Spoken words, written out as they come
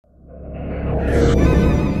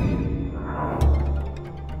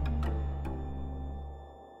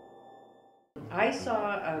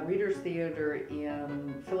saw a readers theater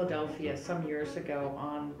in Philadelphia some years ago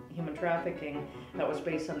on human trafficking that was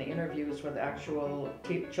based on the interviews with actual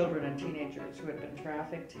children and teenagers who had been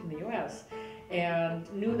trafficked in the U.S.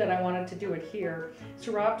 and knew that I wanted to do it here.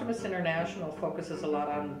 So Optimus International focuses a lot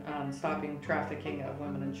on stopping trafficking of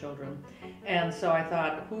women and children. And so I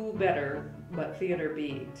thought, who better but Theater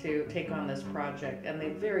B to take on this project? And they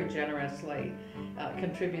very generously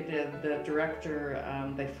contributed. The director,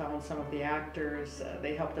 they found some of the actors,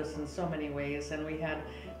 they helped us in so many ways, and we had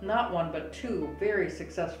not one but two very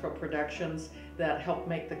successful productions that helped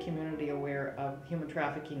make the community aware of human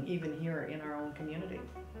trafficking even here in our own community.